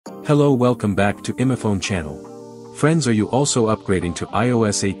Hello, welcome back to iMyFone channel. Friends, are you also upgrading to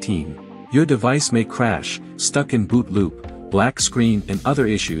iOS 18? Your device may crash, stuck in boot loop, black screen and other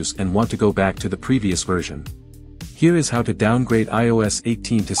issues and want to go back to the previous version. Here is how to downgrade iOS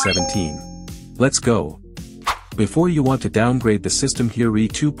 18 to 17. Let's go. Before you want to downgrade the system, here are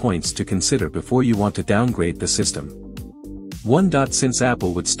 2 points to consider before you want to downgrade the system. 1. Since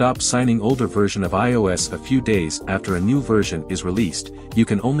Apple would stop signing older version of iOS a few days after a new version is released, you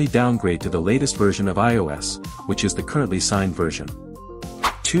can only downgrade to the latest version of iOS, which is the currently signed version.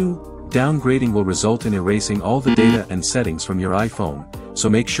 2. Downgrading will result in erasing all the data and settings from your iPhone, so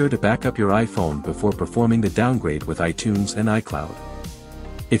make sure to back up your iPhone before performing the downgrade with iTunes and iCloud.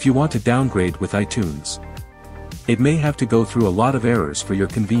 If you want to downgrade with iTunes, it may have to go through a lot of errors for your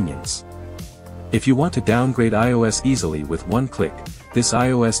convenience. If you want to downgrade iOS easily with one click, this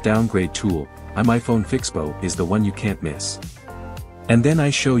iOS downgrade tool, iMyFone Fixppo, is the one you can't miss. And then I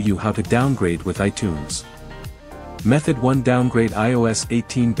show you how to downgrade with iTunes. Method 1. Downgrade iOS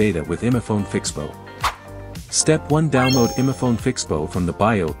 18 beta with iMyFone Fixppo. Step 1. Download iMyFone Fixppo from the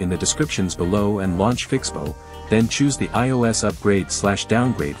bio in the descriptions below and launch Fixppo, then choose the iOS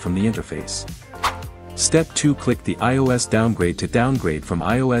upgrade/downgrade from the interface. Step 2. Click the iOS downgrade to downgrade from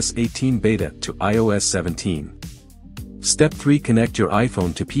iOS 18 beta to iOS 17. Step 3. Connect your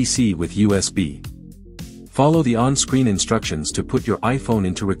iPhone to PC with USB. Follow the on-screen instructions to put your iPhone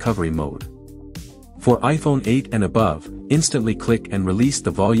into recovery mode. For iPhone 8 and above, instantly click and release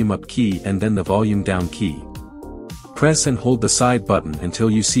the volume up key and then the volume down key. Press and hold the side button until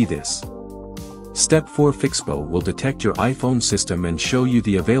you see this. Step 4. Fixppo will detect your iPhone system and show you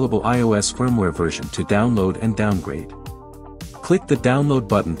the available iOS firmware version to download and downgrade. Click the download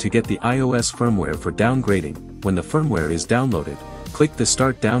button to get the iOS firmware for downgrading. When the firmware is downloaded, click the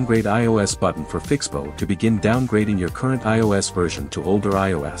Start Downgrade iOS button for Fixppo to begin downgrading your current iOS version to older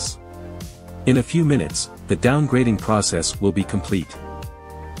iOS. In a few minutes, the downgrading process will be complete.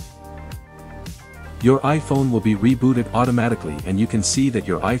 Your iPhone will be rebooted automatically and you can see that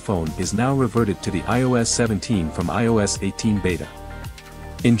your iPhone is now reverted to the iOS 17 from iOS 18 beta.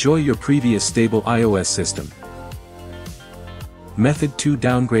 Enjoy your previous stable iOS system. Method 2.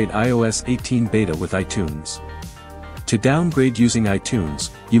 Downgrade iOS 18 beta with iTunes. To downgrade using iTunes,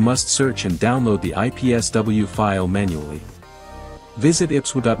 you must search and download the IPSW file manually. Visit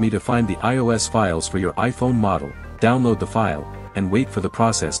ipswo.me to find the iOS files for your iPhone model, download the file, and wait for the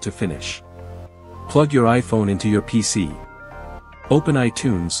process to finish. Plug your iPhone into your PC. Open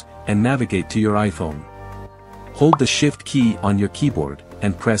iTunes, and navigate to your iPhone. Hold the Shift key on your keyboard,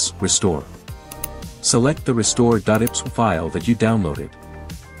 and press Restore. Select the restore.ipswo file that you downloaded.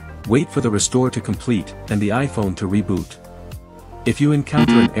 Wait for the restore to complete, and the iPhone to reboot. If you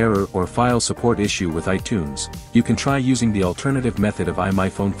encounter an error or file support issue with iTunes, you can try using the alternative method of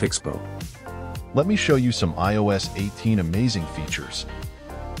iMyFone Fixppo. Let me show you some iOS 18 amazing features.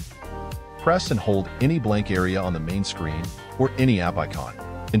 Press and hold any blank area on the main screen, or any app icon,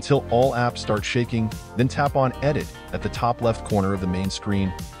 until all apps start shaking, then tap on Edit at the top left corner of the main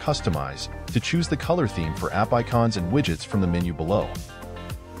screen, Customize, to choose the color theme for app icons and widgets from the menu below.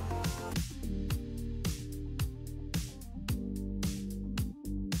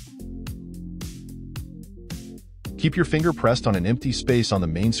 Keep your finger pressed on an empty space on the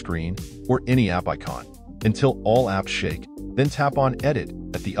main screen, or any app icon, until all apps shake, then tap on Edit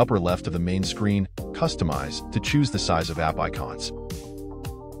at the upper left of the main screen, Customize, to choose the size of app icons.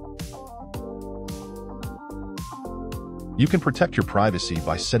 You can protect your privacy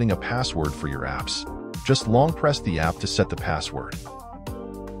by setting a password for your apps. Just long press the app to set the password.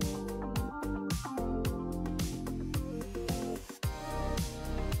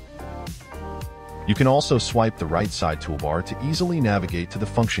 You can also swipe the right side toolbar to easily navigate to the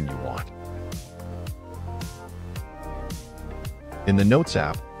function you want. In the Notes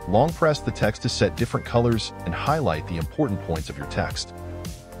app, long press the text to set different colors and highlight the important points of your text.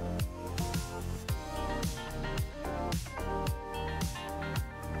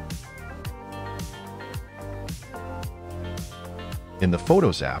 In the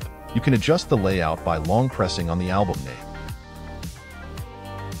Photos app, you can adjust the layout by long pressing on the album name.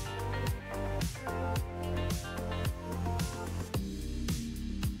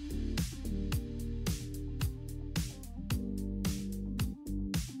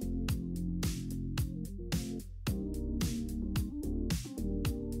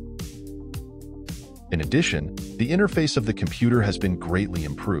 In addition, the interface of the computer has been greatly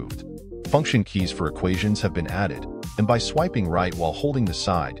improved. Function keys for equations have been added, and by swiping right while holding the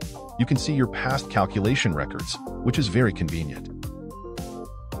side, you can see your past calculation records, which is very convenient.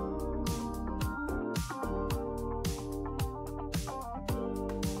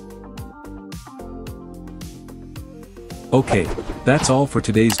 Okay, that's all for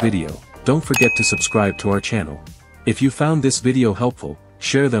today's video. Don't forget to subscribe to our channel. If you found this video helpful,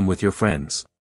 share them with your friends.